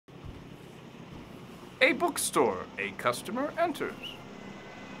A bookstore. A customer enters.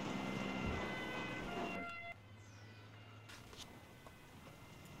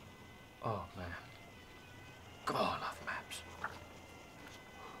 Oh, man. God, I love maps. Look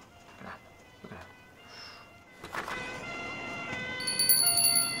at that.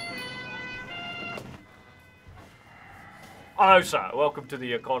 Hello, sir. Welcome to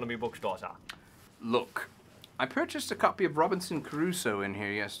the Economy Bookstore, sir. Look, I purchased a copy of Robinson Crusoe in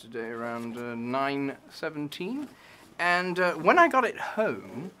here yesterday around 9:17, and when I got it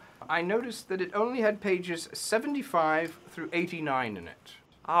home, I noticed that it only had pages 75 through 89 in it.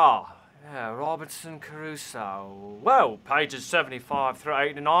 Ah, yeah, Robinson Crusoe. Well, pages 75 through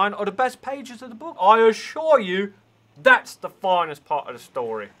 89 are the best pages of the book. I assure you, that's the finest part of the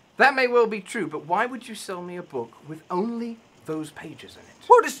story. That may well be true, but why would you sell me a book with only those pages in it?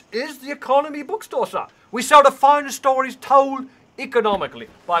 Well, this is the Economy Bookstore, sir. We sell the finest stories told economically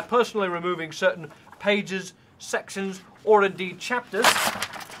by personally removing certain pages, sections, or indeed chapters.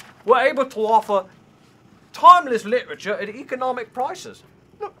 We're able to offer timeless literature at economic prices.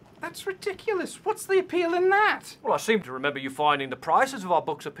 Look, that's ridiculous. What's the appeal in that? Well, I seem to remember you finding the prices of our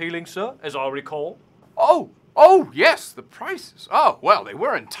books appealing, sir, as I recall. Oh, yes, the prices. Oh, well, they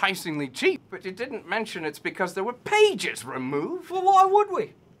were enticingly cheap, but you didn't mention it's because there were pages removed. Well, why would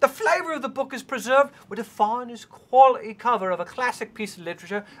we? The flavour of the book is preserved with the finest quality cover of a classic piece of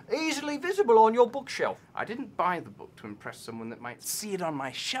literature easily visible on your bookshelf. I didn't buy the book to impress someone that might see it on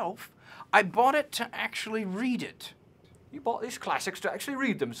my shelf. I bought it to actually read it. You bought these classics to actually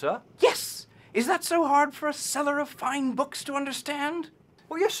read them, sir? Yes! Is that so hard for a seller of fine books to understand?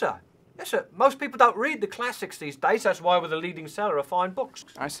 Well, yes, sir. Yes, sir. Most people don't read the classics these days. That's why we're the leading seller of fine books.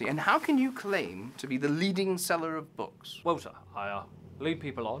 I see. And how can you claim to be the leading seller of books? Well, sir, I lead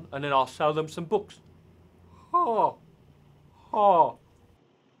people on, and then I'll sell them some books. Ha! Ha!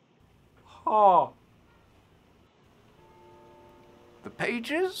 Ha! The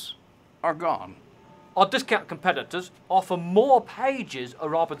pages are gone. Our discount competitors offer more pages of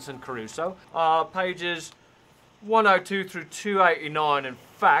Robinson Crusoe, pages 102 through 289 in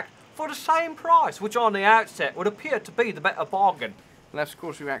fact, for the same price, which on the outset would appear to be the better bargain. Unless, of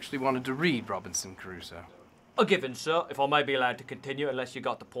course, you actually wanted to read Robinson Crusoe. A given, sir, if I may be allowed to continue, unless you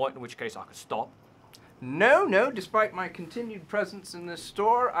got the point, in which case I could stop. No, despite my continued presence in this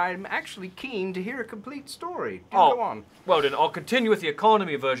store, I'm actually keen to hear a complete story. Go on. Well then, I'll continue with the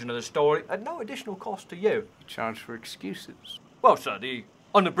economy version of the story at no additional cost to you. Charge for excuses. Well, sir, the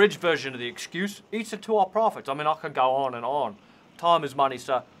unabridged version of the excuse eats into our profits. I mean, I can go on and on. Time is money,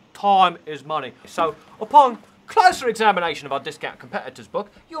 sir. Time is money. So, upon closer examination of our discount competitor's book,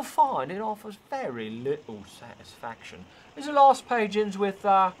 you'll find it offers very little satisfaction. As the last page ends with,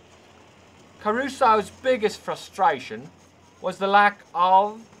 Crusoe's biggest frustration was the lack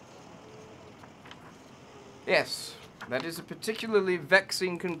of... Yes, that is a particularly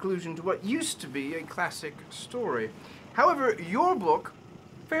vexing conclusion to what used to be a classic story. However, your book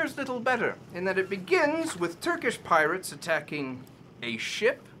fares little better in that it begins with Turkish pirates attacking a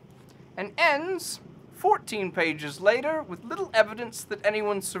ship and ends 14 pages later with little evidence that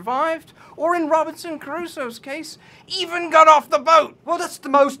anyone survived, or in Robinson Crusoe's case, even got off the boat. Well, that's the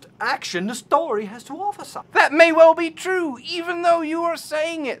most action the story has to offer, sir. That may well be true, even though you are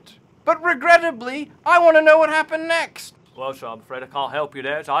saying it. But regrettably, I want to know what happened next. Well, sir, I'm afraid I can't help you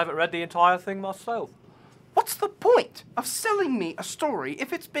there, as I haven't read the entire thing myself. What's the point of selling me a story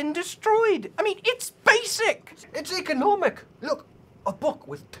if it's been destroyed? I mean, it's basic. It's economic. Look, a book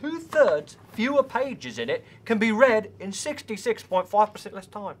with 2/3 fewer pages in it can be read in 66.5% less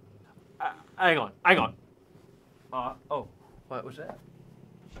time. Hang on. Oh, what was that?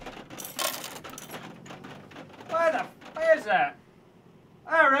 Where's that?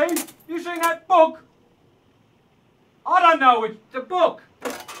 Harry, you seen that book? I don't know, it's the book.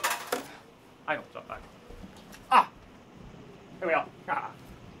 Hang on, stop back. Here we are.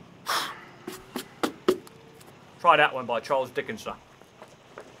 Try that one by Charles Dickens, sir.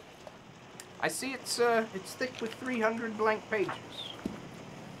 I see it's thick with 300 blank pages.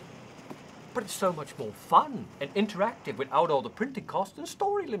 But it's so much more fun and interactive without all the printing costs and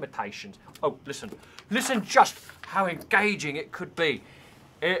story limitations. Oh, listen just how engaging it could be.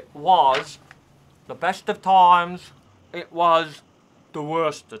 It was the best of times. It was the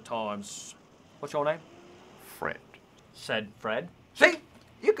worst of times. What's your name? Fred. Said Fred. See,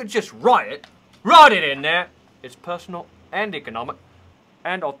 you could just write it in there. It's personal and economic.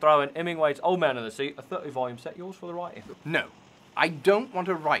 And I'll throw in Hemingway's Old Man of the Sea, a 30-volume set, yours for the writing. No, I don't want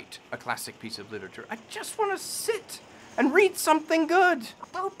to write a classic piece of literature. I just want to sit and read something good.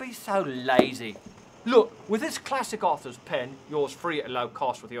 Don't be so lazy. Look, with this classic author's pen, yours free at low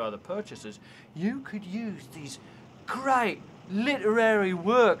cost with your other purchases, you could use these great literary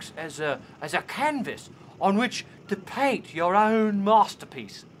works as a canvas on which to paint your own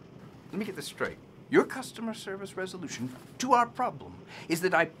masterpiece. Let me get this straight. Your customer service resolution to our problem is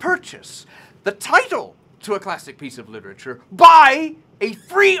that I purchase the title to a classic piece of literature, buy a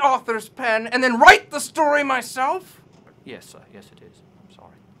free author's pen, and then write the story myself? Yes, sir. Yes, it is. I'm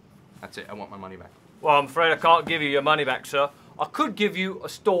sorry. That's it. I want my money back. Well, I'm afraid I can't give you your money back, sir. I could give you a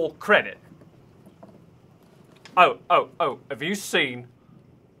store credit. Oh, have you seen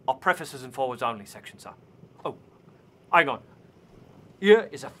our prefaces and forwards only section, sir? Oh, hang on. Here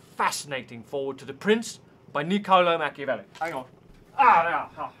is a fascinating forward to The Prince by Niccolo Machiavelli. Hang on.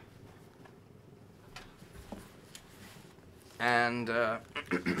 There. And,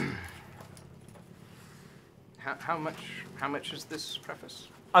 how much is this preface?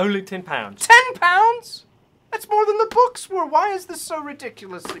 Only £10. £10? That's more than the books were. Why is this so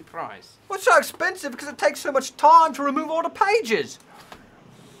ridiculously priced? Well, it's so expensive because it takes so much time to remove all the pages.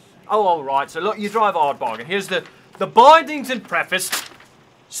 Oh, all right. So look, you drive a hard bargain. Here's the bindings and preface.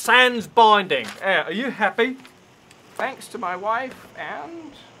 Sans binding. Are you happy? Thanks to my wife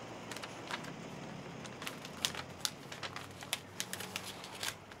and...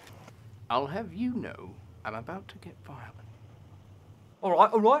 I'll have you know I'm about to get violent. All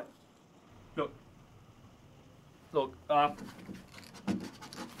right. Look,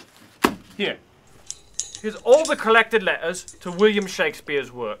 here's all the collected letters to William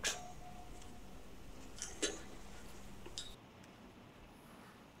Shakespeare's works.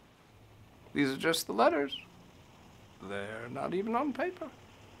 These are just the letters. They're not even on paper.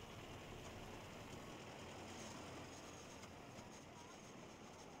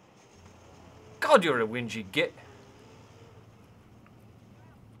 God, you're a whingy git.